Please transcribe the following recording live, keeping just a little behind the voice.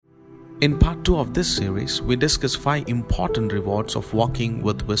In part 2 of this series, we discuss 5 important rewards of walking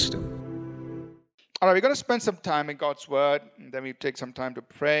with wisdom. All right, we're going to spend some time in God's Word, and then we take some time to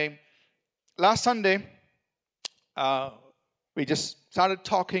pray. Last Sunday, we just started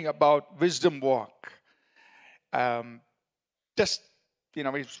talking about wisdom walk. We're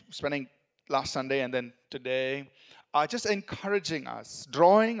spending last Sunday and then today, just encouraging us,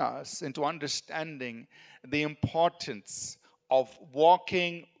 drawing us into understanding the importance of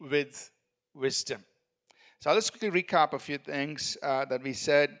walking with wisdom. So let's quickly recap a few things that we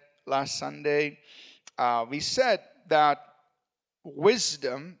said last Sunday. We said that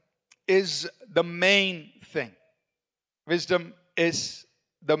wisdom is the main thing. Wisdom is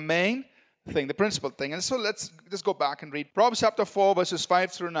the main thing, the principal thing. And so let's just go back and read Proverbs chapter 4, verses 5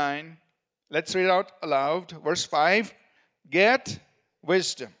 through 9. Let's read out aloud. Verse 5, get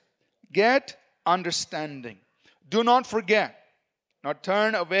wisdom, get understanding. Do not forget, nor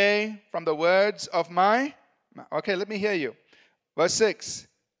turn away from the words of my mouth. Okay, let me hear you. Verse 6,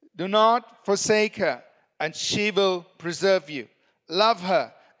 do not forsake her, and she will preserve you. Love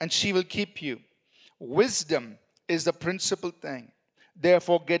her, and she will keep you. Wisdom is the principal thing.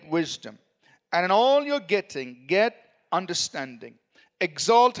 Therefore, get wisdom. And in all you're getting, get understanding.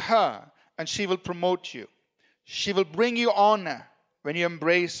 Exalt her, and she will promote you. She will bring you honor when you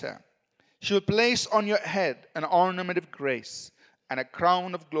embrace her. She will place on your head an ornament of grace, and a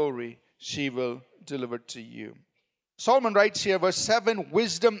crown of glory she will deliver to you. Solomon writes here, verse 7,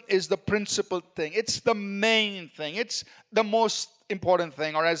 wisdom is the principal thing. It's the main thing. It's the most important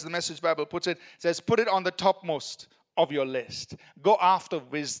thing. Or as the Message Bible puts it, says, put it on the topmost of your list. Go after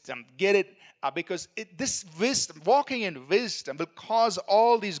wisdom. Get it, because this wisdom, walking in wisdom, will cause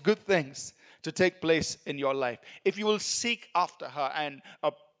all these good things to take place in your life. If you will seek after her and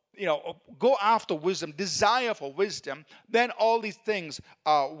go after wisdom, desire for wisdom, then all these things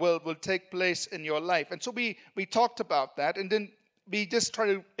will take place in your life. And so we talked about that, and then we just try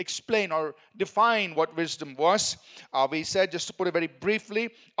to explain or define what wisdom was. We said, just to put it very briefly,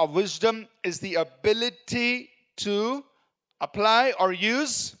 wisdom is the ability to apply or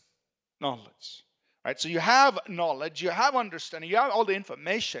use knowledge. Right? So you have knowledge, you have understanding, you have all the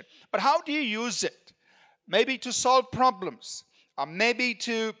information, but how do you use it? Maybe to solve problems. Maybe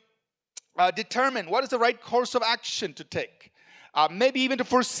to determine what is the right course of action to take. Maybe even to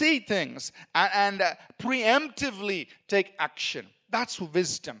foresee things and preemptively take action. That's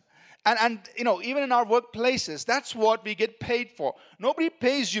wisdom. And even in our workplaces, that's what we get paid for. Nobody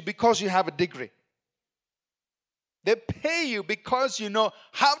pays you because you have a degree. They pay you because you know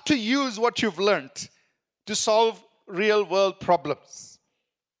how to use what you've learned to solve real world problems.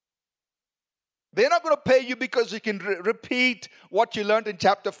 They're not going to pay you because you can repeat what you learned in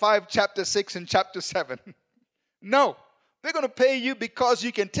chapter 5, chapter 6, and chapter 7. No. They're going to pay you because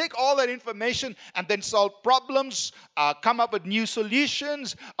you can take all that information and then solve problems, come up with new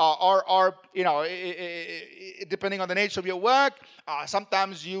solutions, or depending on the nature of your work,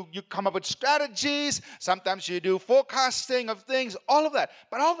 sometimes you come up with strategies, sometimes you do forecasting of things, all of that.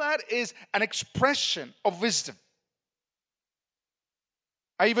 But all that is an expression of wisdom.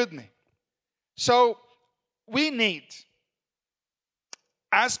 Are you with me? So we need,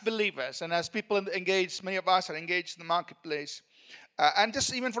 as believers and as people engaged, many of us are engaged in the marketplace, and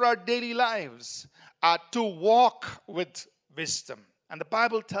just even for our daily lives, to walk with wisdom. And the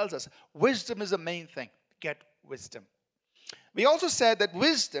Bible tells us wisdom is the main thing. Get wisdom. We also said that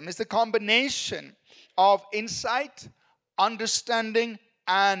wisdom is the combination of insight, understanding,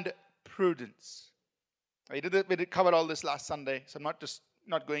 and prudence. We did cover all this last Sunday, so I'm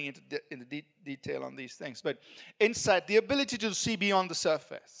not going into detail on these things, but insight, the ability to see beyond the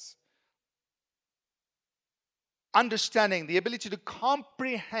surface. Understanding, the ability to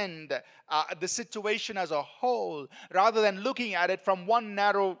comprehend the situation as a whole, rather than looking at it from one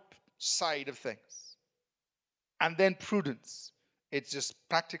narrow side of things. And then prudence. It's just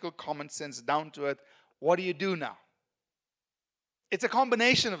practical common sense, down to earth. What do you do now? It's a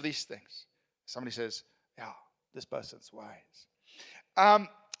combination of these things. Somebody says, yeah, this person's wise.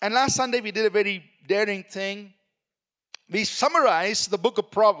 And last Sunday we did a very daring thing. We summarized the book of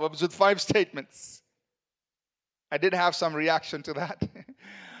Proverbs with 5 statements. I did have some reaction to that.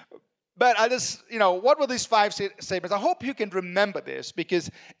 But I just, what were these 5 statements? I hope you can remember this, because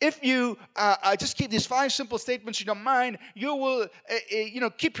if you just keep these 5 simple statements in your mind, you will,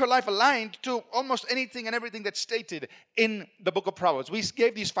 keep your life aligned to almost anything and everything that's stated in the book of Proverbs. We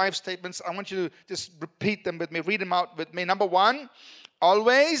gave these 5 statements. I want you to just repeat them with me, read them out with me. Number 1,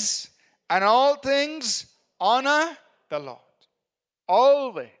 always and all things honor the Lord.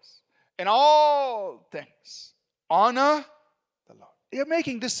 Always, in all things, honor the Lord. You're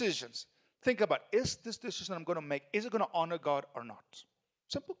making decisions. Think about, is this decision I'm going to make, is it going to honor God or not?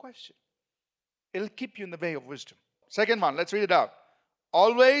 Simple question. It'll keep you in the way of wisdom. Second one, let's read it out.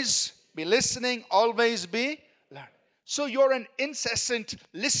 Always be listening, always be learning. So you're an incessant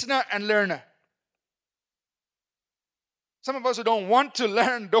listener and learner. Some of us who don't want to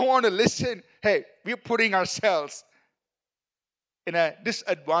learn, don't want to listen, hey, we're putting ourselves in a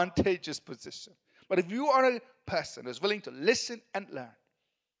disadvantageous position. But if you are a person who's willing to listen and learn,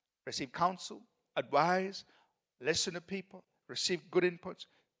 receive counsel, advice, listen to people, receive good inputs,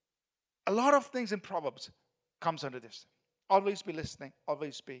 a lot of things in Proverbs comes under this. Always be listening,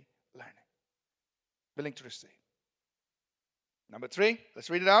 always be learning. Willing to receive. Number 3, let's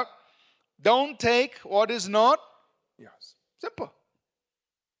read it out. Don't take what is not yours. Simple.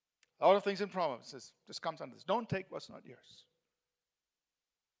 A lot of things in Proverbs just comes under this. Don't take what's not yours.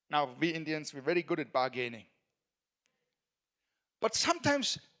 Now, we Indians, we're very good at bargaining. But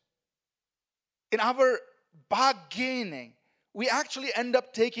sometimes in our bargaining, we actually end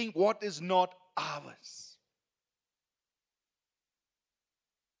up taking what is not ours.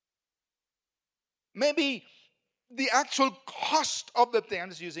 Maybe the actual cost of the thing, I'm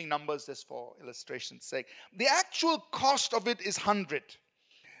just using numbers just for illustration's sake. The actual cost of it is 100.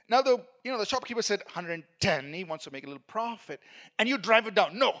 Now, the shopkeeper said 110. He wants to make a little profit. And you drive it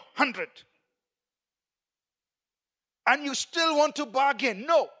down. No, 100. And you still want to bargain.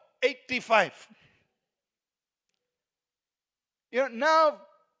 No, 85. Now,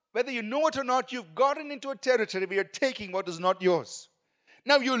 whether you know it or not, you've gotten into a territory where you're taking what is not yours.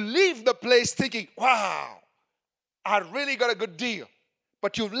 Now, you leave the place thinking, wow, I really got a good deal.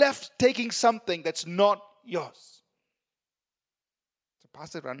 But you've left taking something that's not yours. So,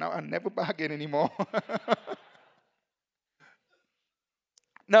 Pastor, now I never bargain anymore.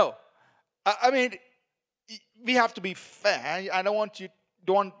 No. I mean, we have to be fair. I don't want you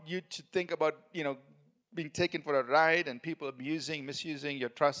to think about, being taken for a ride and people abusing, misusing your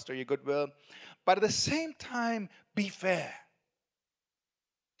trust or your goodwill. But at the same time, be fair.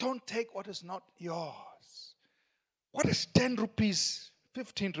 Don't take what is not yours. What is 10 rupees,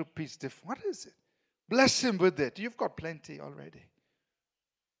 15 rupees different? What is it? Bless him with it. You've got plenty already.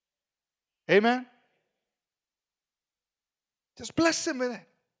 Amen? Just bless him with it.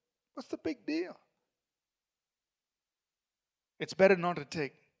 What's the big deal? It's better not to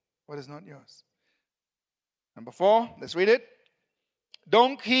take what is not yours. Number 4, let's read it.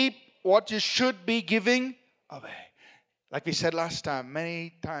 Don't keep what you should be giving away. Like we said last time,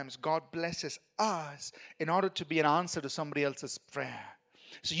 many times God blesses us in order to be an answer to somebody else's prayer.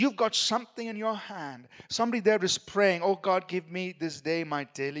 So you've got something in your hand. Somebody there is praying, oh God, give me this day my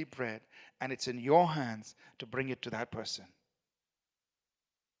daily bread. And it's in your hands to bring it to that person.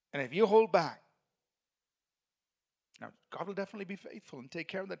 And if you hold back, now God will definitely be faithful and take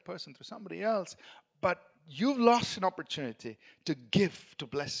care of that person through somebody else. But you've lost an opportunity to give, to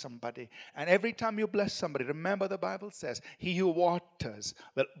bless somebody. And every time you bless somebody, remember the Bible says, he who waters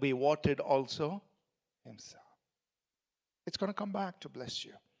will be watered also himself. It's going to come back to bless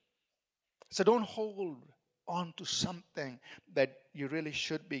you. So don't hold on to something that you really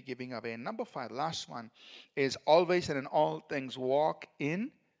should be giving away. And number 5, last one, is always and in all things walk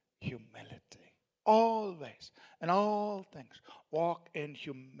in humility. Always and all things walk in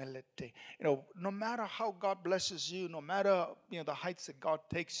humility. No matter how God blesses you, no matter the heights that God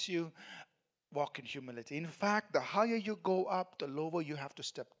takes you, walk in humility. In fact, the higher you go up, the lower you have to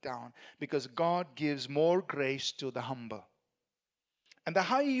step down, because God gives more grace to the humble. And the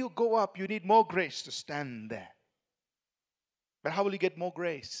higher you go up, you need more grace to stand there. But how will you get more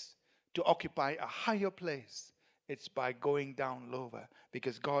grace to occupy a higher place? It's by going down lower,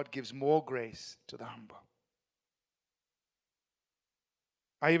 because God gives more grace to the humble.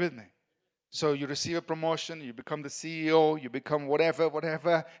 Are you with me? So you receive a promotion, you become the CEO, you become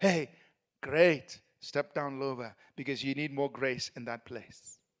whatever. Hey, great. Step down lower, because you need more grace in that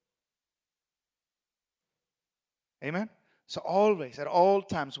place. Amen? So always, at all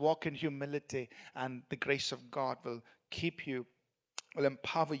times, walk in humility, and the grace of God will keep you, will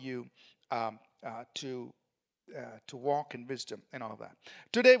empower you to walk in wisdom and all that.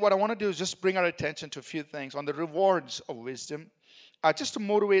 Today, what I want to do is just bring our attention to a few things on the rewards of wisdom, just to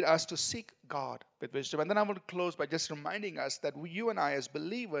motivate us to seek God with wisdom. And then I want to close by just reminding us that you and I as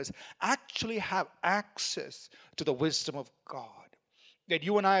believers actually have access to the wisdom of God. That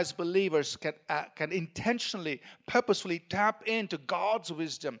you and I as believers can intentionally, purposefully tap into God's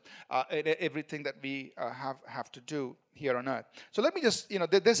wisdom in everything that we have to do here on earth. So let me just,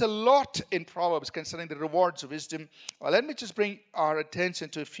 there's a lot in Proverbs concerning the rewards of wisdom. Let me just bring our attention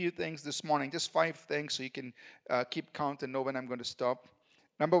to a few things this morning, just 5 things so you can keep count and know when I'm going to stop.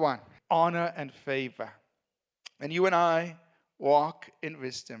 Number 1, honor and favor. When you and I walk in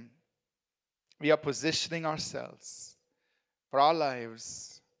wisdom, we are positioning ourselves for our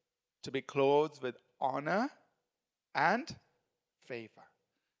lives to be clothed with honor and favor.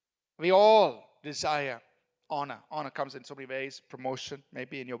 We all desire honor. Honor comes in so many ways. Promotion,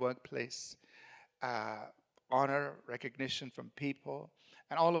 maybe in your workplace. Honor, recognition from people,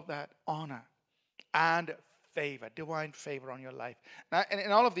 and all of that. Honor and favor, divine favor on your life. Now,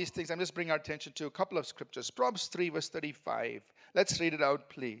 in all of these things, I'm just bringing our attention to a couple of scriptures. Proverbs 3, verse 35. Let's read it out,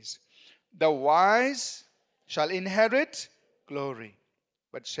 please. The wise shall inherit glory,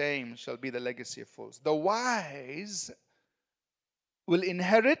 but shame shall be the legacy of fools. The wise will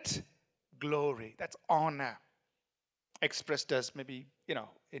inherit glory. That's honor. Expressed as maybe,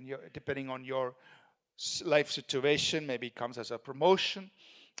 in your, depending on your life situation, maybe it comes as a promotion.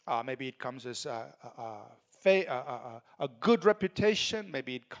 Maybe it comes as a good reputation.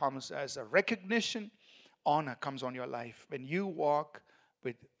 Maybe it comes as a recognition. Honor comes on your life when you walk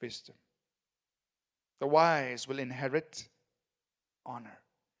with wisdom. The wise will inherit honor.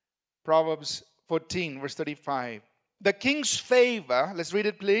 Proverbs 14, verse 35. The king's favor, let's read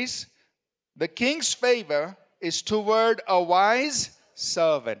it please. The king's favor is toward a wise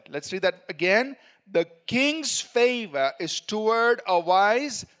servant. Let's read that again. The king's favor is toward a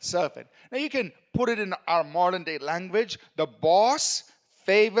wise servant. Now you can put it in our modern day language. The boss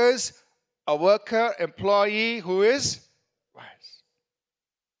favors a worker, employee who is wise.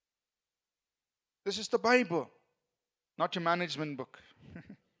 This is the Bible, not your management book.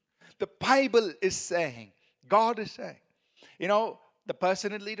 The Bible is saying, God is saying, the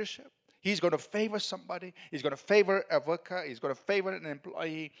person in leadership, he's going to favor somebody. He's going to favor a worker. He's going to favor an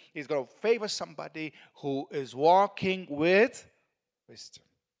employee. He's going to favor somebody who is walking with wisdom.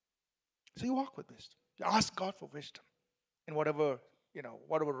 So you walk with wisdom. You ask God for wisdom in whatever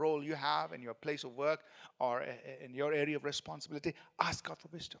role you have in your place of work or in your area of responsibility. Ask God for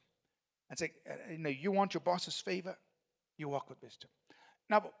wisdom. And say, you want your boss's favor, you walk with wisdom.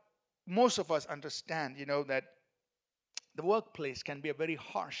 Now, most of us understand, that the workplace can be a very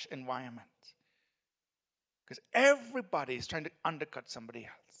harsh environment because everybody is trying to undercut somebody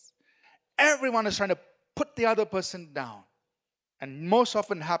else. Everyone is trying to put the other person down, and most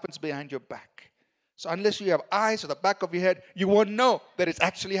often happens behind your back. So unless you have eyes at the back of your head, you won't know that it's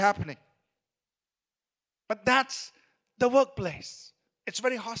actually happening. But that's the workplace. It's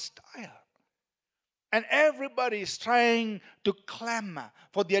very hostile. And everybody is trying to clamor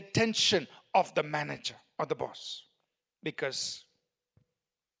for the attention of the manager or the boss. Because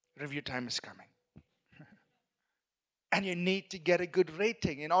review time is coming. And you need to get a good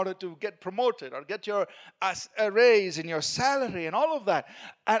rating in order to get promoted or get a raise in your salary and all of that.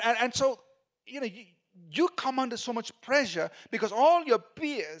 And so, you come under so much pressure because all your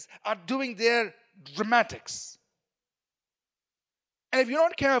peers are doing their dramatics. And if you're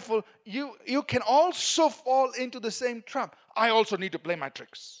not careful, you can also fall into the same trap. I also need to play my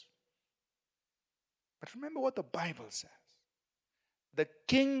tricks. But remember what the Bible says. The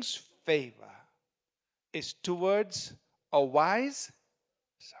king's favor is towards a wise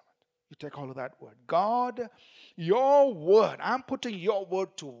servant. You take all of that word. God, your word, I'm putting your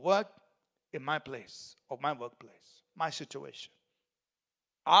word to work in my place, or my workplace, my situation.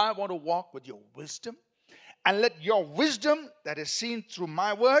 I want to walk with your wisdom, and let your wisdom that is seen through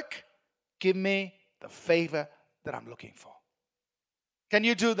my work give me the favor that I'm looking for. Can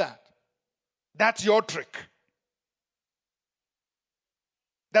you do that? That's your trick.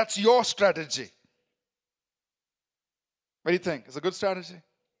 That's your strategy. What do you think? Is it a good strategy?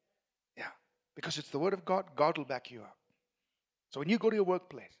 Yeah. Because it's the word of God. God will back you up. So when you go to your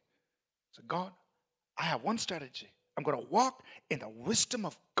workplace, say, God, I have one strategy. I'm going to walk in the wisdom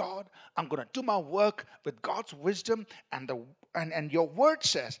of God. I'm going to do my work with God's wisdom. And your word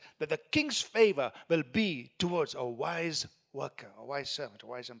says that the king's favor will be towards a wise worker, a wise servant, a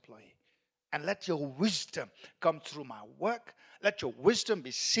wise employee. And let your wisdom come through my work. Let your wisdom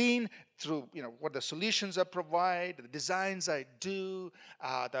be seen through, what the solutions I provide, the designs I do,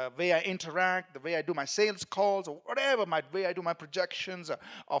 the way I interact, the way I do my sales calls, or whatever, way I do my projections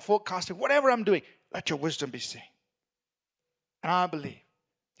or forecasting, whatever I'm doing. Let your wisdom be seen. And I believe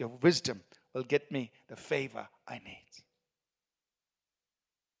your wisdom will get me the favor I need.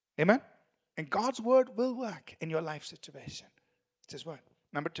 Amen? And God's word will work in your life situation. It's His word.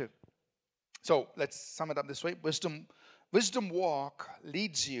 Number 2. So let's sum it up this way. Wisdom walk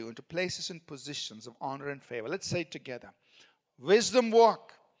leads you into places and positions of honor and favor. Let's say it together. Wisdom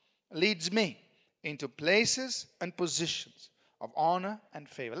walk leads me into places and positions of honor and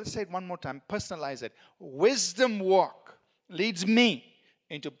favor. Let's say it one more time. Personalize it. Wisdom walk leads me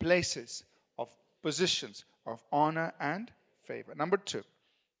into places of positions of honor and favor. Number 2,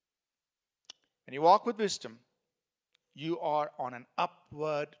 when you walk with wisdom, you are on an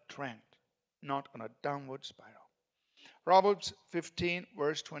upward trend, not on a downward spiral. Proverbs 15,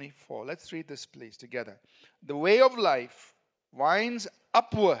 verse 24. Let's read this, please, together. The way of life winds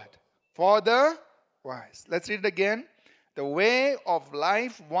upward for the wise. Let's read it again. The way of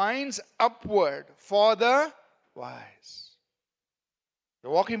life winds upward for the wise.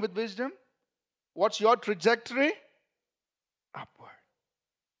 You're walking with wisdom. What's your trajectory? Upward.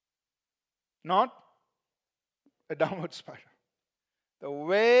 Not a downward spiral. The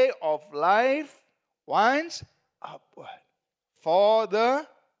way of life winds upward for the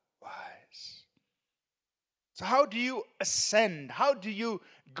wise. So how do you ascend? How do you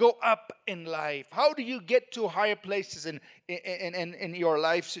go up in life? How do you get to higher places in your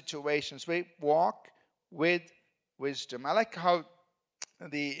life situations? We walk with wisdom. I like how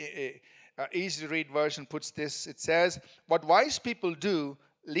the easy to read version puts this. It says, what wise people do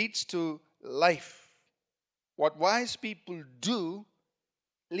leads to life. What wise people do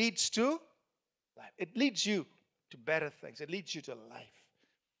leads to life. It leads you to better things. It leads you to life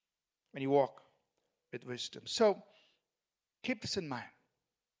when you walk with wisdom. So keep this in mind.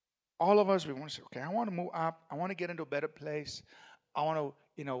 All of us, we want to say, okay, I want to move up. I want to get into a better place. I want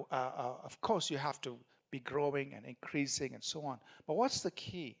to, of course, you have to be growing and increasing and so on. But what's the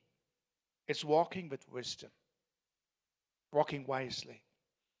key? It's walking with wisdom, walking wisely.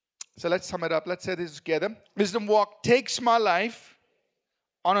 So let's sum it up. Let's say this together. Wisdom walk takes my life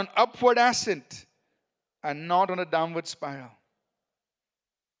on an upward ascent and not on a downward spiral.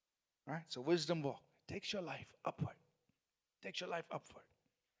 Right? So wisdom walk takes your life upward. Takes your life upward.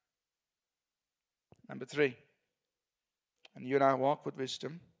 Number 3. And you and I walk with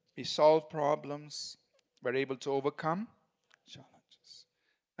wisdom. We solve problems. We're able to overcome challenges.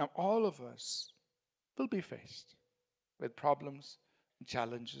 Now all of us will be faced with problems and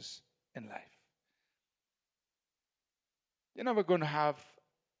challenges in life. You're never going to have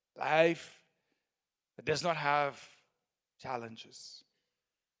life that does not have challenges.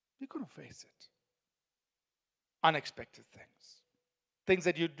 You're going to face it. Unexpected things. Things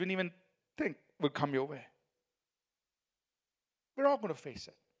that you didn't even think would come your way. We're all going to face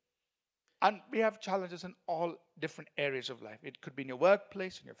it. And we have challenges in all different areas of life. It could be in your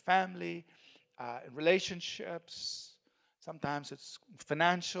workplace, in your family, in relationships. Sometimes it's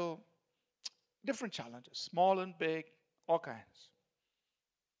financial. Different challenges, small and big, all kinds.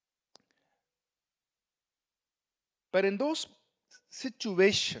 But in those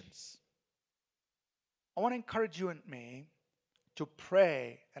situations, I want to encourage you and me to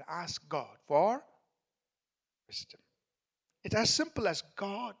pray and ask God for wisdom. It's as simple as,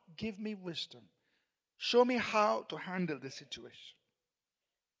 God, give me wisdom. Show me how to handle this situation.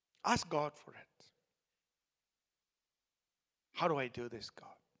 Ask God for it. How do I do this, God?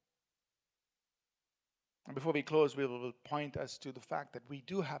 And before we close, we will point us to the fact that we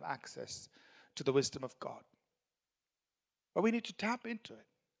do have access to the wisdom of God. But we need to tap into it.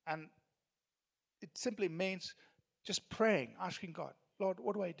 And it simply means just praying, asking God, Lord,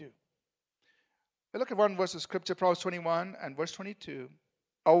 what do I do? We look at one verse of scripture, Proverbs 21 and verse 22.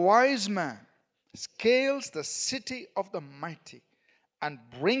 A wise man scales the city of the mighty and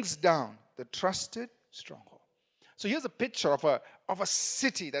brings down the trusted stronghold. So here's a picture of a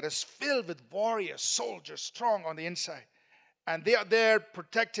city that is filled with warriors, soldiers, strong on the inside. And they are there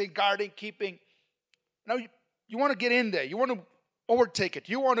protecting, guarding, keeping. Now you want to get in there. You want to overtake it.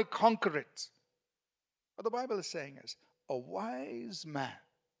 You want to conquer it. What the Bible is saying is, a wise man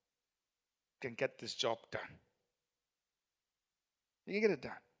can get this job done. He can get it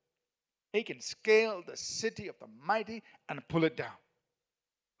done. He can scale the city of the mighty and pull it down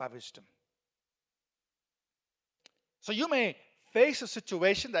by wisdom. So you may face a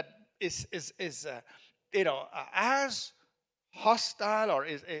situation that is as hostile or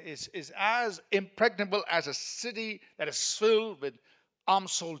is as impregnable as a city that is filled with armed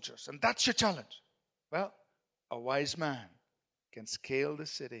soldiers, and that's your challenge. Well, a wise man can scale the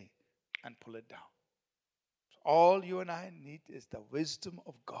city and pull it down. So all you and I need is the wisdom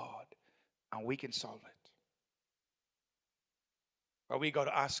of God, and we can solve it. But we got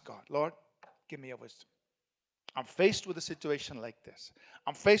to ask God, Lord, give me a wisdom. I'm faced with a situation like this.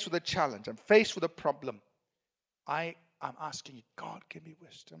 I'm faced with a challenge. I'm faced with a problem. I'm asking you, God, give me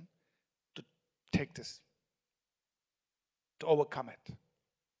wisdom to take this, to overcome it.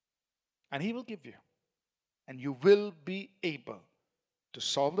 And He will give you. And you will be able to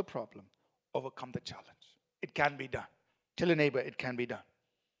solve the problem, overcome the challenge. It can be done. Tell your neighbor, it can be done.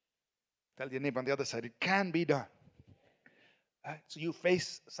 Tell your neighbor on the other side, it can be done. So you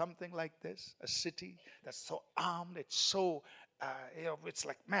face something like this, a city that's so armed, it's so, it's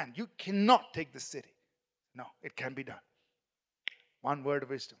like, man, you cannot take the city. No, it can be done. One word of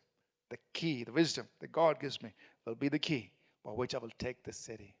wisdom. The key, the wisdom that God gives me will be the key by which I will take this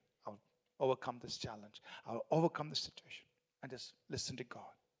city. I'll overcome this challenge. I'll overcome this situation. And just listen to God.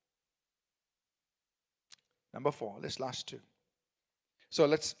 Number 4, this last 2. So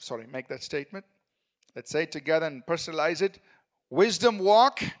let's, make that statement. Let's say it together and personalize it. Wisdom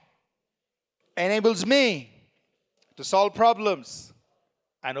walk enables me to solve problems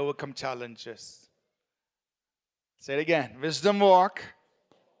and overcome challenges. Say it again. Wisdom walk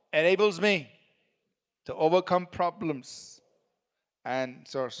enables me to overcome problems and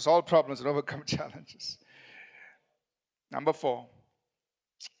solve problems and overcome challenges. Number 4,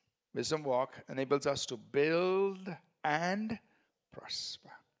 wisdom walk enables us to build and prosper.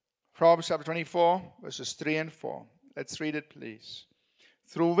 Proverbs chapter 24, verses 3 and 4. Let's read it, please.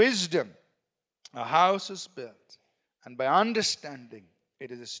 Through wisdom, a house is built, and by understanding,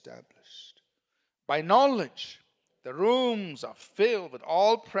 it is established. By knowledge, the rooms are filled with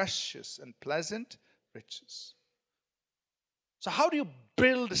all precious and pleasant riches. So how do you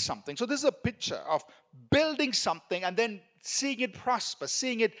build something? So this is a picture of building something and then seeing it prosper,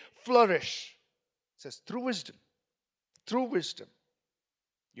 seeing it flourish. It says through wisdom,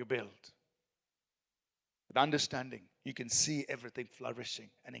 you build. With understanding, you can see everything flourishing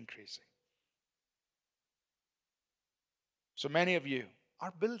and increasing. So many of you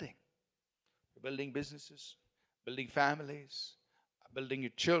are building. You're building businesses, building families, building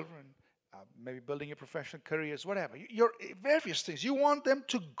your children, maybe building your professional careers, whatever. Your various things. You want them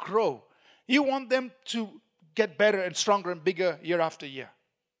to grow. You want them to get better and stronger and bigger year after year.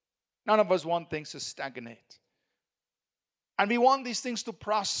 None of us want things to stagnate. And we want these things to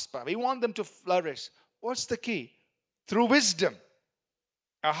prosper. We want them to flourish. What's the key? Through wisdom,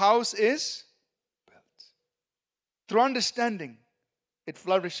 a house is built. Through understanding, it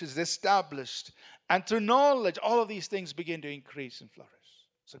flourishes, established. And through knowledge, all of these things begin to increase and flourish.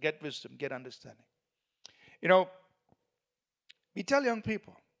 So get wisdom, get understanding. We tell young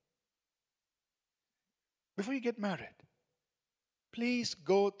people, before you get married, please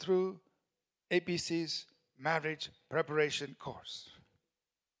go through APC's marriage preparation course.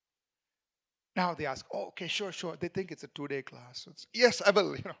 Now they ask, oh, okay, sure. They think it's a 2-day class. So yes, I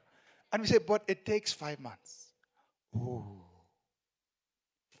will, And we say, but it takes 5 months. Ooh,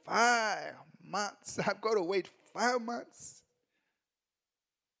 5 months. I've got to wait 5 months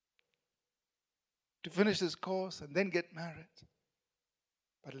to finish this course and then get married.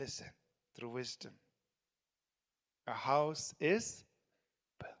 But listen, through wisdom, a house is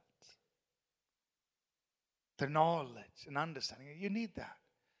built. The knowledge and understanding, you need that.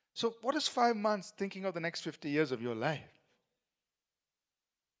 So what is 5 months thinking of the next 50 years of your life?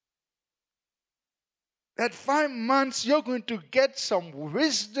 That 5 months you're going to get some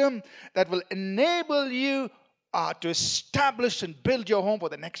wisdom that will enable you to establish and build your home for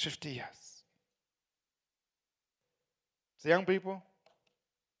the next 50 years. So young people,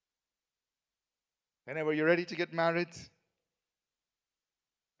 whenever you're ready to get married,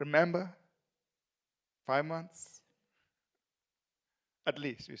 remember, 5 months. At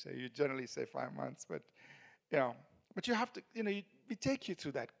least you generally say 5 months, but you have to, we take you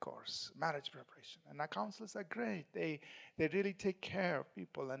through that course, marriage preparation. And our counselors are great. They really take care of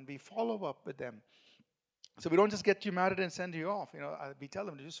people and we follow up with them. So we don't just get you married and send you off. We tell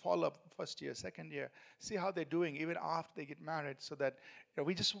them to just follow up first year, second year, see how they're doing even after they get married so that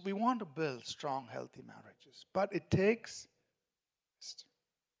we want to build strong, healthy marriages. But it takes wisdom.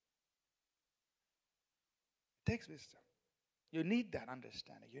 It takes wisdom. You need that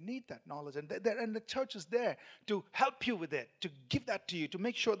understanding. You need that knowledge. And the church is there to help you with it, to give that to you, to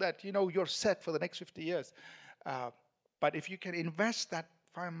make sure that, you're set for the next 50 years. But if you can invest that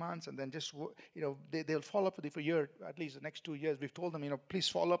 5 months and then just, they'll follow up with you for a year, at least the next 2 years. We've told them, please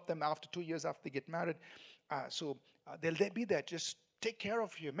follow up them after 2 years after they get married. So they'll be there. Just take care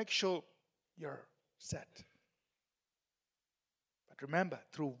of you. Make sure you're set. But remember,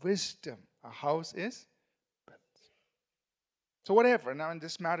 through wisdom, a house is built. So whatever. Now, in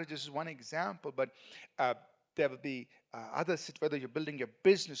this marriage, this is one example, but there will be others, whether you're building your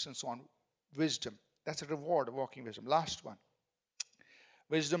business and so on. Wisdom. That's a reward of walking wisdom. Last one.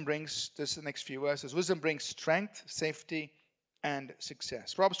 Wisdom brings, this is the next few verses. Wisdom brings strength, safety, and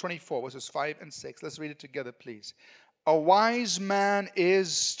success. Proverbs 24, verses 5 and 6. Let's read it together, please. A wise man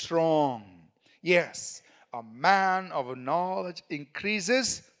is strong. Yes, a man of knowledge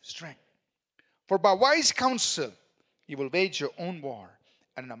increases strength. For by wise counsel you will wage your own war,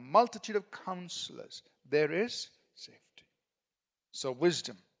 and in a multitude of counselors there is safety. So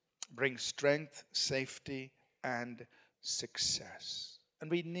wisdom brings strength, safety, and success.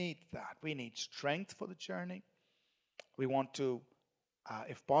 And we need that. We need strength for the journey. We want to,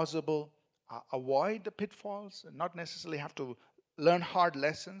 if possible, avoid the pitfalls and not necessarily have to learn hard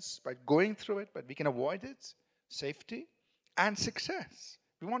lessons by going through it, but we can avoid it. Safety and success.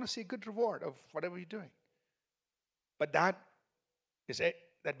 We want to see a good reward of whatever you're doing. But that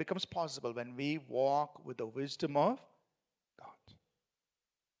becomes possible when we walk with the wisdom of God.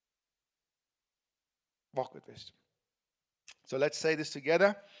 Walk with wisdom. So let's say this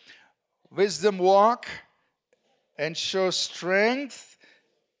together. Wisdom walk ensures strength,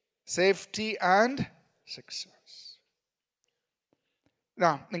 safety, and success.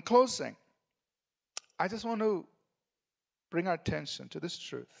 Now, in closing, I just want to bring our attention to this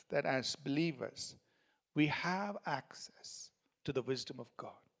truth that as believers, we have access to the wisdom of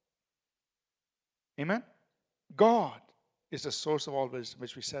God. Amen? God is the source of all wisdom,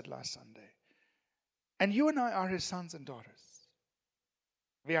 which we said last Sunday. And you and I are His sons and daughters.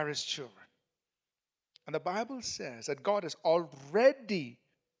 We are His children. And the Bible says that God has already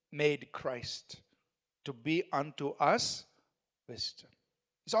made Christ to be unto us wisdom.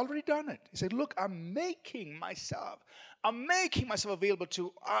 He's already done it. He said, look, I'm making myself available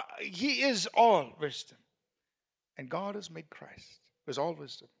to, He is all wisdom. And God has made Christ, who is all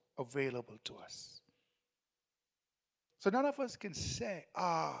wisdom, available to us. So none of us can say,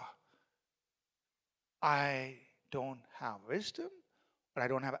 I don't have wisdom, but I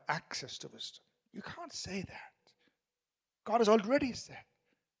don't have access to wisdom. You can't say that. God has already said,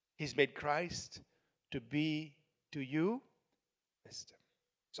 He's made Christ to be to you wisdom.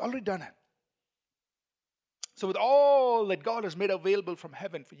 He's already done it. So with all that God has made available from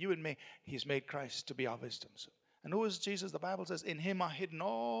heaven for you and me, He's made Christ to be our wisdom. And who is Jesus? The Bible says, in Him are hidden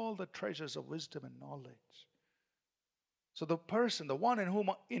all the treasures of wisdom and knowledge. So the person, the one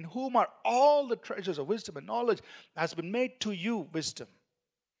in whom are all the treasures of wisdom and knowledge, has been made to you wisdom.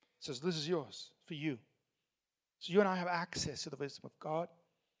 It says, this is yours for you. So you and I have access to the wisdom of God.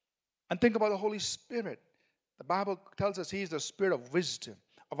 And think about the Holy Spirit. The Bible tells us He is the Spirit of wisdom,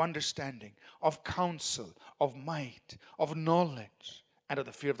 of understanding, of counsel, of might, of knowledge, and of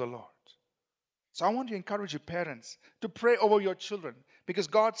the fear of the Lord. So I want to encourage you, parents, to pray over your children, because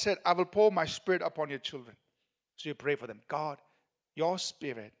God said, I will pour my Spirit upon your children. So you pray for them. God, your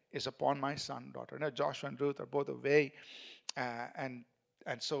Spirit is upon my son and daughter. Now, Joshua and Ruth are both away. And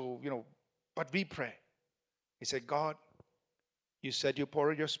so, but we pray. He said, God, you said you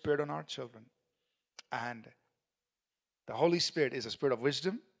pour your Spirit on our children. And the Holy Spirit is a spirit of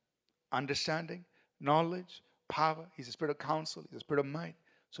wisdom, understanding, knowledge, power. He's a spirit of counsel. He's a spirit of might.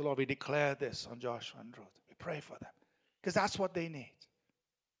 So, Lord, we declare this on Joshua and Ruth. We pray for them because that's what they need.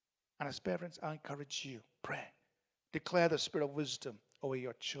 And as parents, I encourage you, pray. Declare the spirit of wisdom over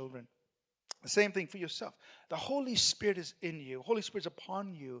your children. The same thing for yourself. The Holy Spirit is in you. Holy Spirit is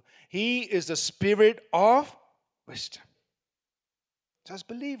upon you. He is the spirit of wisdom. So as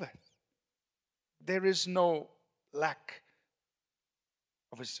believers, there is no lack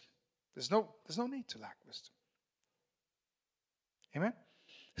of wisdom. There's no need to lack wisdom. Amen?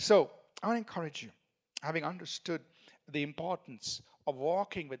 So, I want to encourage you, having understood the importance of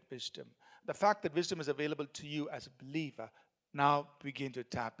walking with wisdom, the fact that wisdom is available to you as a believer, now begin to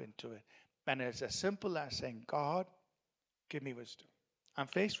tap into it. And it's as simple as saying, God, give me wisdom. I'm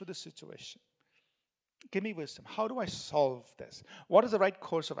faced with a situation. Give me wisdom. How do I solve this? What is the right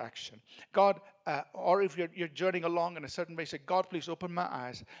course of action? God, or if you're journeying along in a certain way, say, God, please open my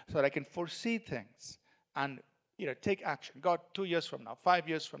eyes so that I can foresee things and take action. God, 2 years from now, 5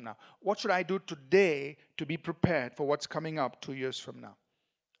 years from now, what should I do today to be prepared for what's coming up 2 years from now?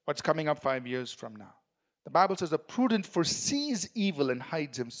 What's coming up 5 years from now? The Bible says the prudent foresees evil and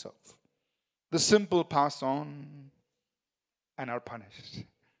hides himself. The simple pass on and are punished.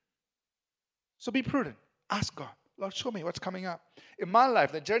 So be prudent. Ask God, Lord, show me what's coming up. In my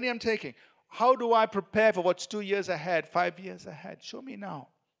life, the journey I'm taking, how do I prepare for what's 2 years ahead, 5 years ahead? Show me now.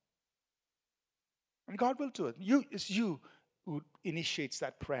 And God will do it. It's you who initiates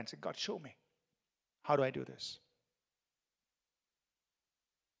that prayer and say, God, show me. How do I do this?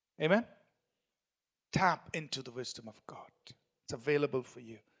 Amen? Tap into the wisdom of God. It's available for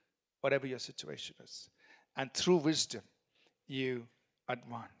you, whatever your situation is. And through wisdom, you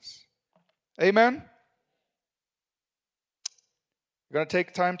advance. Amen? We're going to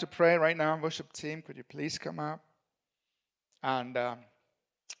take time to pray right now. Worship team, could you please come up? And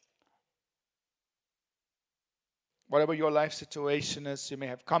whatever your life situation is, you may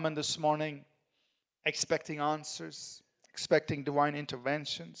have come in this morning expecting answers, expecting divine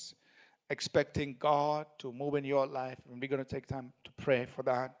interventions, expecting God to move in your life, and we're going to take time to pray for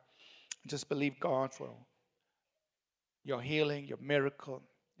that. Just believe God for your healing, your miracle,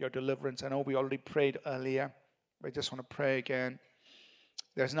 your deliverance. I know we already prayed earlier, but I just want to pray again.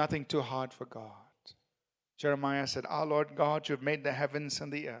 There's nothing too hard for God. Jeremiah said, "Our Lord God, you've made the heavens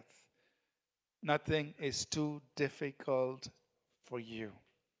and the earth. Nothing is too difficult for you."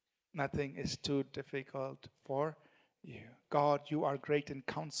 Nothing is too difficult for you. God, you are great in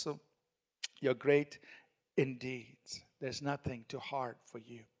counsel. You're great in deeds. There's nothing too hard for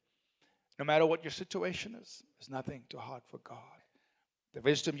you. No matter what your situation is, there's nothing too hard for God. The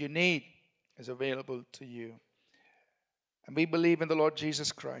wisdom you need is available to you. And we believe in the Lord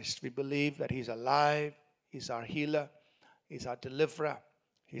Jesus Christ. We believe that He's alive. He's our healer. He's our deliverer.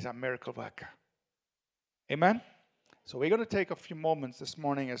 He's our miracle worker. Amen? So we're going to take a few moments this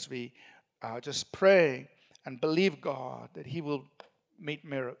morning as we just pray and believe God that He will meet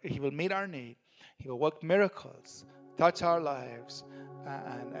our need. He will work miracles, touch our lives,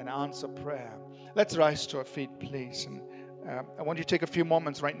 and answer prayer. Let's rise to our feet, please. And I want you to take a few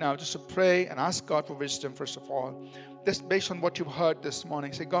moments right now just to pray and ask God for wisdom, first of all. Just based on what you've heard this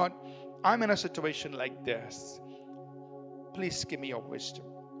morning, say, "God, I'm in a situation like this. Please give me your wisdom.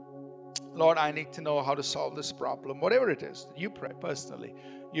 Lord, I need to know how to solve this problem." Whatever it is that you pray personally,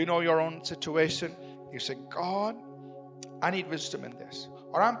 you know your own situation. You say, "God, I need wisdom in this."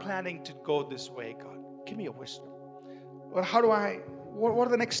 Or, "I'm planning to go this way, God. Give me your wisdom." Well, what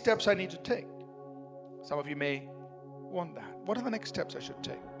are the next steps I need to take? Some of you may want that. What are the next steps I should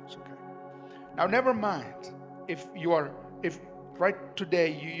take? It's okay. Now, never mind if right today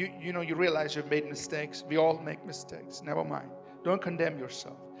you realize you've made mistakes. We all make mistakes. Never mind. Don't condemn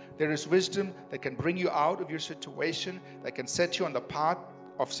yourself. There is wisdom that can bring you out of your situation, that can set you on the path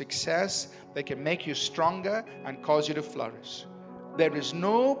of success, that can make you stronger and cause you to flourish. There is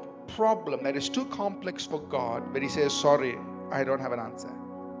no problem that is too complex for God where He says, "Sorry, I don't have an answer."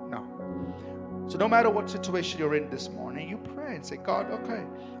 No. So no matter what situation you're in this morning, you pray and say, "God, okay,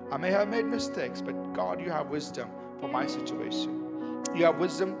 I may have made mistakes, but God, you have wisdom for my situation. You have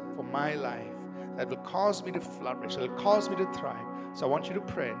wisdom for my life that will cause me to flourish, that will cause me to thrive." So I want you to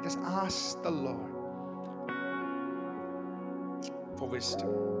pray and just ask the Lord for wisdom.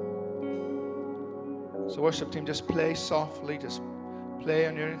 So worship team, just play softly. Just play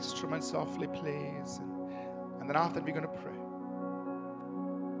on your instrument softly, please. And then after that, we're going to pray.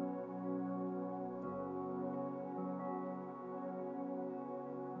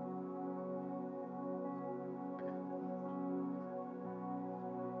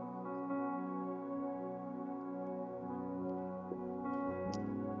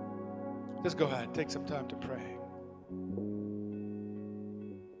 Just go ahead, take some time to pray.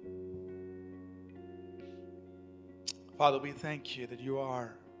 Father, we thank you that you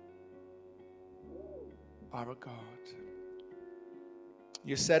are our God.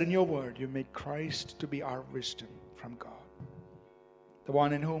 You said in your word, you made Christ to be our wisdom from God, the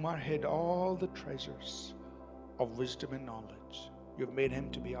one in whom are hid all the treasures of wisdom and knowledge. You've made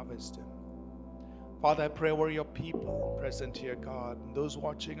him to be our wisdom. Father, I pray over your people present here, God, and those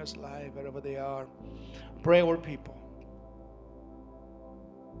watching us live, wherever they are. Pray over people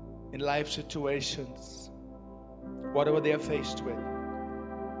in life situations, whatever they are faced with.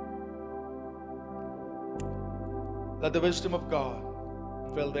 Let the wisdom of God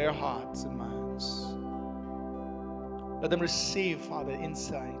fill their hearts and minds. Let them receive, Father,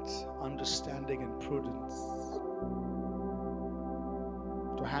 insight, understanding, and prudence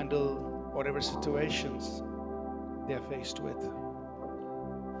to handle whatever situations they are faced with.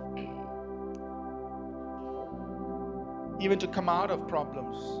 Even to come out of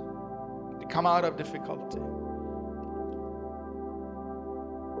problems, to come out of difficulty.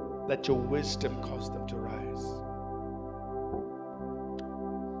 Let your wisdom cause them to rise.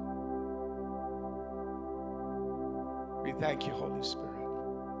 We thank you, Holy Spirit.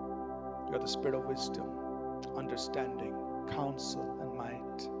 You are the Spirit of wisdom, understanding, counsel, and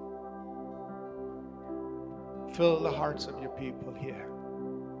might. Fill the hearts of your people here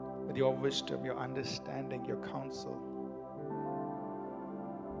with your wisdom, your understanding, your counsel.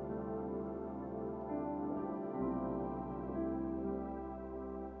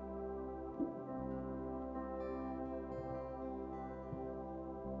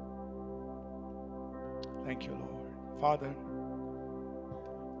 Thank you, Lord. Father,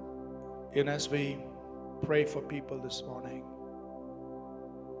 even as we pray for people this morning,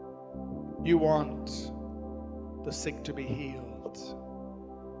 you want the sick to be healed.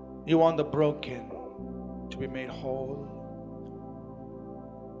 You want the broken to be made whole.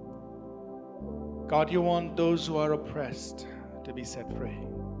 God, you want those who are oppressed to be set free.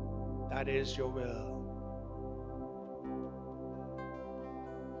 That is your will.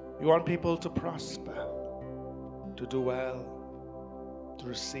 You want people to prosper, to do well, to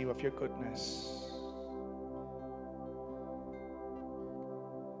receive of your goodness.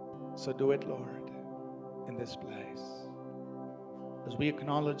 So do it, Lord, in this place. As we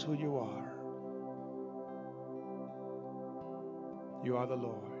acknowledge who you are. You are the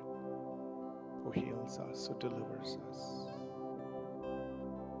Lord who heals us, who delivers us.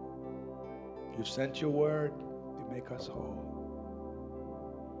 You've sent your word to make us whole.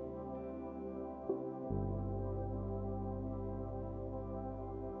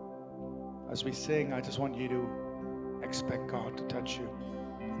 As we sing, I just want you to expect God to touch you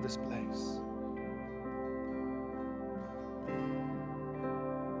in this place.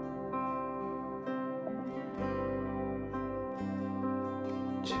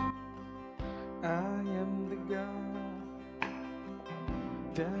 I am the God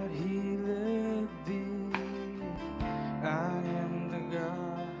that healeth thee. I am the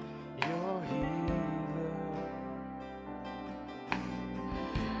God, your healer.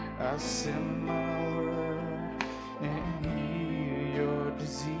 I send my word and heal your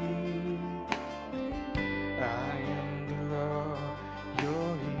disease. I am the Lord,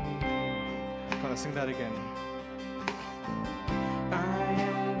 your healer. Come on, let's sing that again. I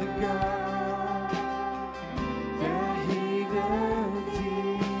am the God that healeth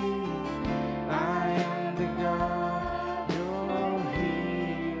thee. I am the God, your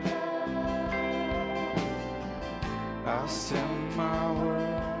healer. I send my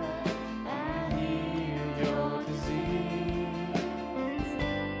word and heal your disease.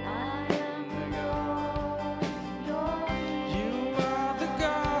 I am the God, your healer. You are the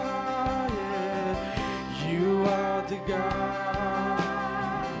God, yeah. You are the God.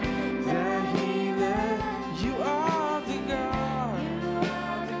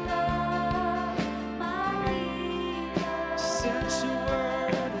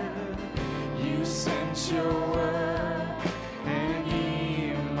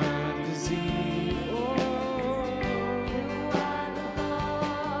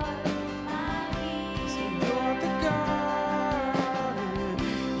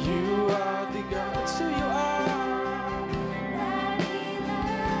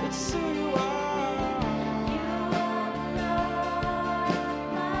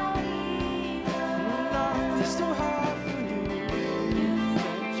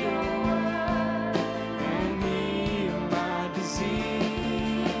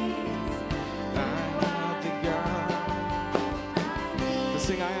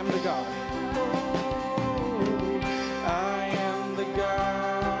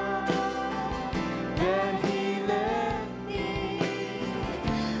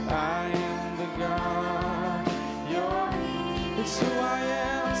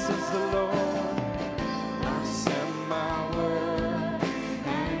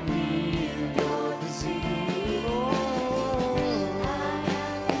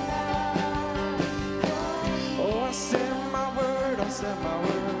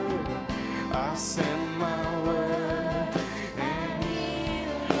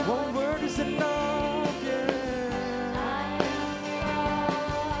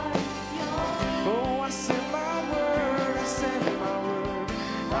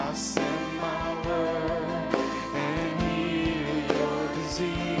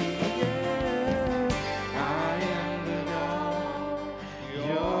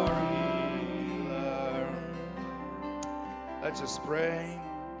 Let's just pray.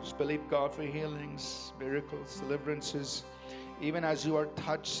 Just believe God for healings, miracles, deliverances. Even as you are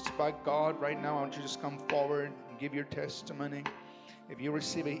touched by God right now, I want you to just come forward and give your testimony. If you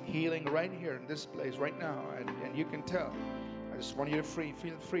receive a healing right here in this place right now, and you can tell, I just want you to feel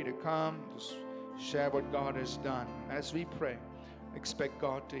free to come, just share what God has done. As we pray, expect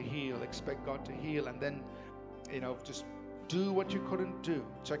God to heal, and then, just do what you couldn't do.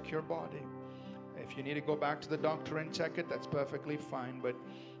 Check your body. If you need to go back to the doctor and check it, that's perfectly fine. But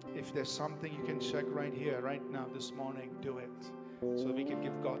if there's something you can check right here, right now, this morning, do it. So we can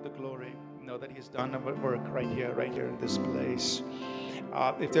give God the glory. Know that He's done a work right here in this place.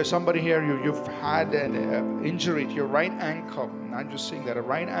 If there's somebody here, you've had an injury to your right ankle. I'm just seeing that, a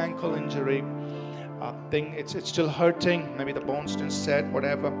right ankle injury. It's still hurting. Maybe the bones didn't set,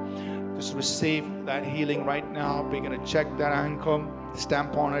 whatever. Just receive that healing right now. We're going to check that ankle,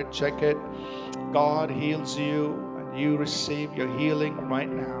 stamp on it, check it. God heals you, and you receive your healing right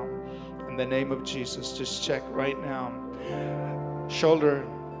now. In the name of Jesus, just check right now. Shoulder,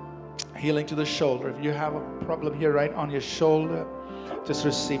 healing to the shoulder. If you have a problem here right on your shoulder, just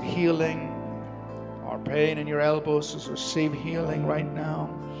receive healing. Or pain in your elbows, just receive healing right now.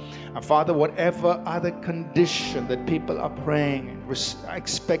 And Father, whatever other condition that people are praying and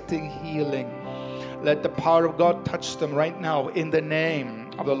expecting healing, let the power of God touch them right now in the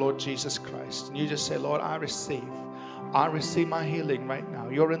name of the Lord Jesus Christ. And you just say, Lord, I receive my healing right now.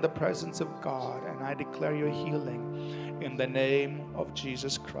 You're in the presence of God, and I declare your healing in the name of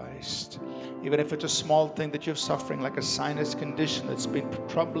Jesus Christ. Even if it's a small thing that you're suffering, like a sinus condition that's been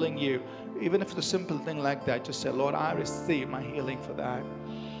troubling you, even if it's a simple thing like that, just say, Lord, I receive my healing for that.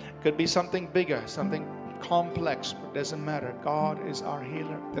 It could be something bigger, something complex, but it doesn't matter. God is our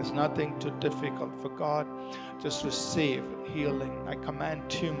healer. There's nothing too difficult for God. Just receive healing. I command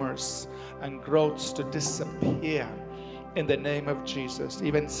tumors and growths to disappear in the name of Jesus.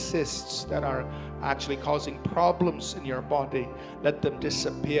 Even cysts that are actually causing problems in your body, let them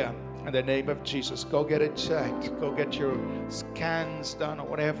disappear in the name of Jesus. Go get it checked. Go get your scans done or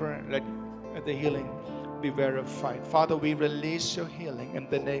whatever. Let the healing be verified. Father, we release your healing in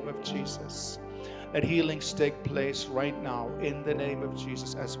the name of Jesus. Let healings take place right now in the name of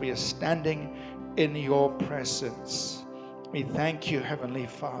Jesus as we are standing in your presence. We thank you, Heavenly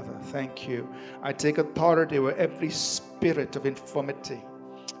Father. Thank you. I take authority over every spirit of infirmity,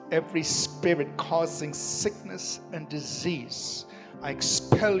 every spirit causing sickness and disease. I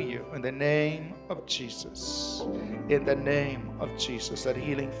expel you in the name of Jesus. In the name of Jesus. Let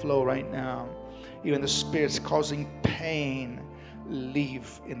healing flow right now. Even the spirits causing pain,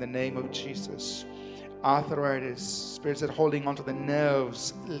 leave in the name of Jesus. Arthritis, spirits that are holding onto the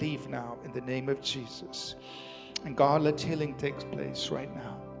nerves, leave now in the name of Jesus. And God, let healing take place right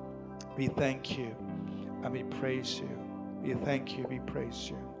now. We thank you and we praise you. We thank you, we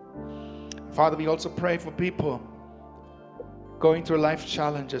praise you. Father, we also pray for people going through life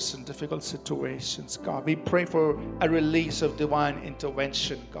challenges and difficult situations, God. We pray for a release of divine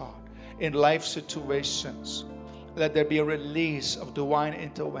intervention, God, in life situations. Let there be a release of divine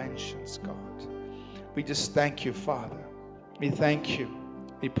interventions, God. We just thank you, Father. We thank you.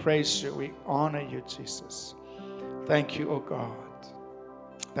 We praise you. We honor you, Jesus. Thank you, oh God.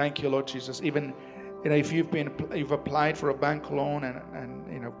 Thank you, Lord Jesus. Even, if you've applied for a bank loan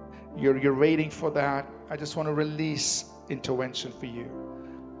and you're waiting for that, I just want to release intervention for you,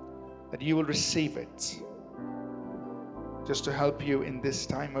 that you will receive it, just to help you in this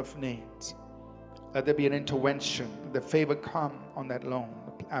time of need. Let there be an intervention. The favor come on that loan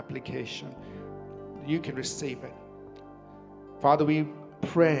application. You can receive it. Father, we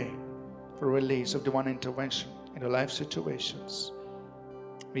pray for release of divine intervention in our life situations.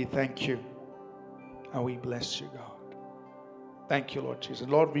 We thank you and we bless you, God. Thank you, Lord Jesus.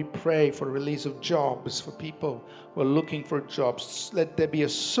 Lord, we pray for release of jobs for people who are looking for jobs. Let there be a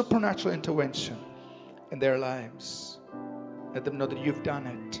supernatural intervention in their lives. Let them know that you've done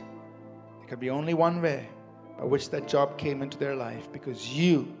it. There can be only one way by which that job came into their life, because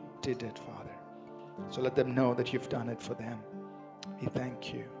you did it, Father. So let them know that you've done it for them. We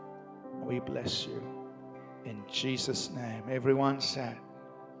thank you. We bless you. In Jesus' name. Everyone said,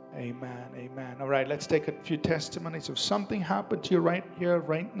 amen, amen. All right, let's take a few testimonies. If something happened to you right here,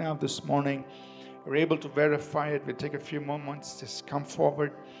 right now, this morning, you're able to verify it, we'll take a few moments. Just come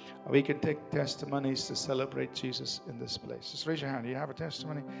forward. We can take testimonies to celebrate Jesus in this place. Just raise your hand. Do you have a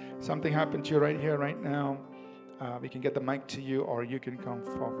testimony? Something happened to you right here, right now. We can get the mic to you, or you can come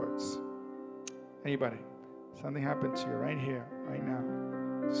forwards. Anybody? Something happened to you right here, right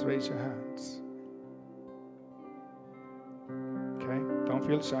now. Just raise your hands. Okay? Don't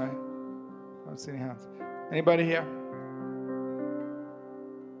feel shy. Don't see any hands. Anybody here?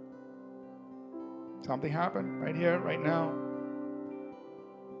 Something happened right here, right now.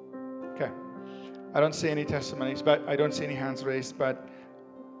 Okay. I don't see any testimonies, but I don't see any hands raised, but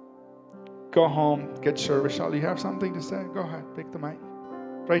go home, get sure. Vishal, you have something to say? Go ahead, pick the mic.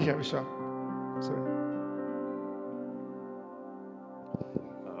 Right here, Vishal. Sorry.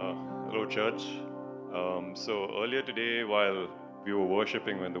 Hello, church. So earlier today, while we were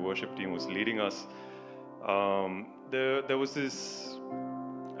worshiping, when the worship team was leading us, there was this,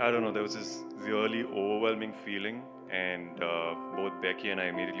 there was this really overwhelming feeling, and both Becky and I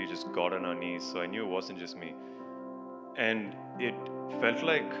immediately just got on our knees, so I knew it wasn't just me. And it felt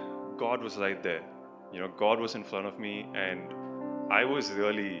like God was right there. God was in front of me, and I was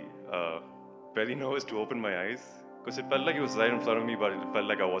really very nervous to open my eyes, because it felt like he was right in front of me, but it felt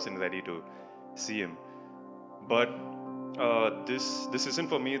like I wasn't ready to see him. But this isn't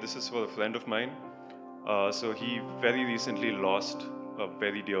for me, this is for a friend of mine. So he very recently lost a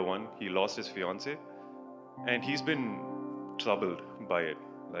very dear one. He lost his fiancée, and he's been troubled by it,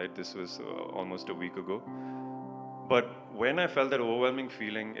 right? This was almost a week ago. But when I felt that overwhelming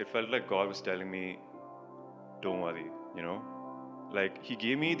feeling, it felt like God was telling me, don't worry, Like, he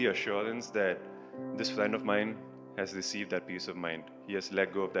gave me the assurance that this friend of mine has received that peace of mind. He has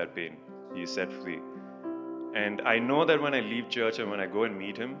let go of that pain. He is set free. And I know that when I leave church and when I go and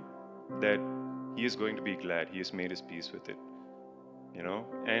meet him, that he is going to be glad. He has made his peace with it. You know?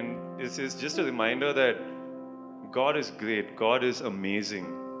 And this is just a reminder that God is great. God is amazing.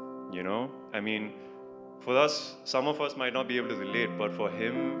 You know? I mean, for us, some of us might not be able to relate, but for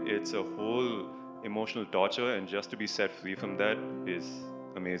him, it's a whole emotional torture, and just to be set free from that is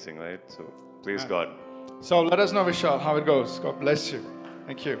amazing, right? So, praise God. So let us know, Vishal, how it goes. God bless you.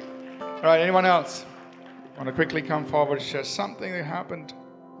 Thank you. All right, anyone else want to quickly come forward, share something that happened,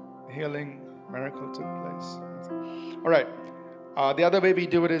 healing, miracle took place? All right. The other way we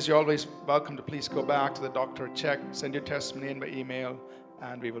do it is you're always welcome to please go back to the doctor, check, send your testimony in by email,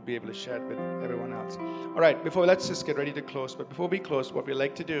 and we will be able to share it with everyone else. All right, let's just get ready to close. But before we close, what we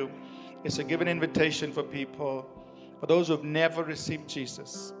like to do is to give an invitation for people, for those who have never received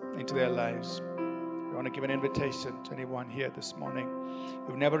Jesus into their lives. We want to give an invitation to anyone here this morning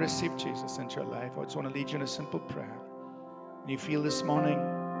who've never received Jesus into your life. I just want to lead you in a simple prayer. And you feel this morning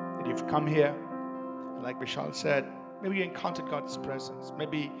that you've come here, and like Vishal said, maybe you encountered God's presence.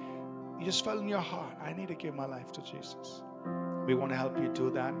 Maybe you just felt in your heart, I need to give my life to Jesus. We want to help you do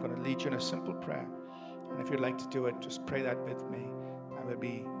that. I'm going to lead you in a simple prayer. And if you'd like to do it, just pray that with me. I will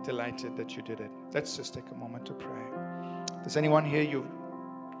be delighted that you did it. Let's just take a moment to pray. Does anyone here, you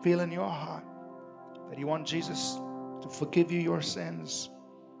feel in your heart that you want Jesus to forgive you your sins,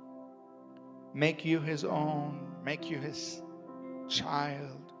 make you his own, make you his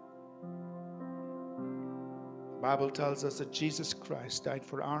child? The Bible tells us that Jesus Christ died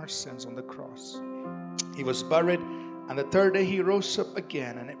for our sins on the cross. He was buried, and the third day he rose up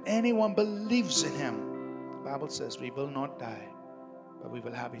again. And if anyone believes in him, the Bible says we will not die, but we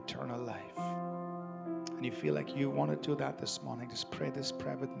will have eternal life. And you feel like you want to do that this morning, just pray this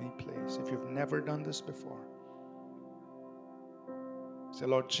prayer with me, please. If you've never done this before, say,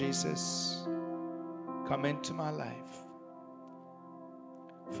 Lord Jesus, come into my life.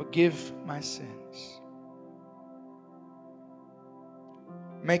 Forgive my sins.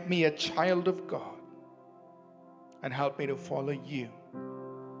 Make me a child of God and help me to follow you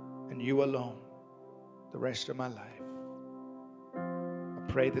and you alone the rest of my life. I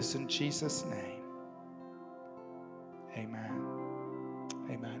pray this in Jesus' name. Amen.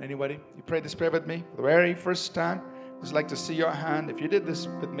 Amen. Anybody? You prayed this prayer with me for the very first time? Just like to see your hand. If you did this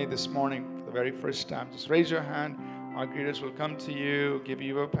with me this morning for the very first time, just raise your hand. Our greeters will come to you, give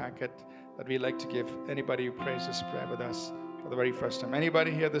you a packet that we like to give anybody who prays this prayer with us for the very first time.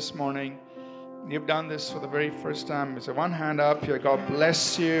 Anybody here this morning, you've done this for the very first time? There's one hand up here. God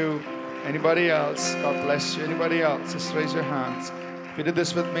bless you. Anybody else? God bless you. Anybody else? Just raise your hands. If you did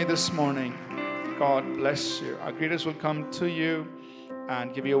this with me this morning, God bless you. Our greeters will come to you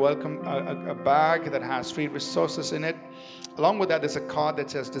and give you a welcome, a bag that has free resources in it. Along with that, there's a card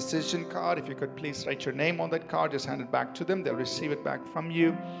that says decision card. If you could please write your name on that card, just hand it back to them. They'll receive it back from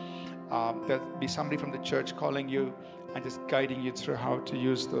you. There'll be somebody from the church calling you and just guiding you through how to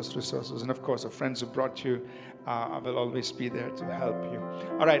use those resources. And of course, the friends who brought you will always be there to help you.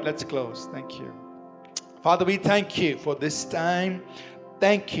 All right, let's close. Thank you. Father, we thank you for this time.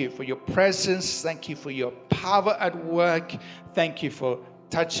 Thank you for your presence. Thank you for your power at work. Thank you for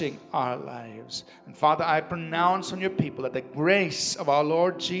touching our lives. And Father, I pronounce on your people that the grace of our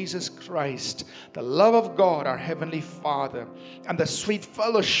Lord Jesus Christ, the love of God, our Heavenly Father, and the sweet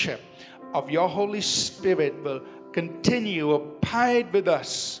fellowship of your Holy Spirit will continue abide with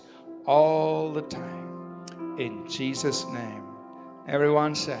us all the time. In Jesus' name.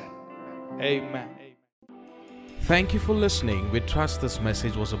 Everyone said, Amen. Thank you for listening. We trust this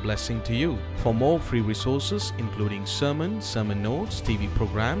message was a blessing to you. For more free resources, including sermons, sermon notes, TV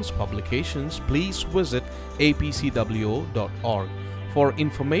programs, publications, please visit apcwo.org. For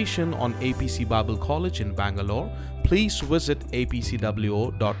information on APC Bible College in Bangalore, please visit apcwo.org/Bible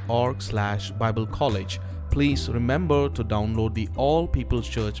College. Please remember to download the All People's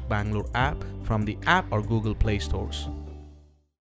Church Bangalore app from the App or Google Play stores.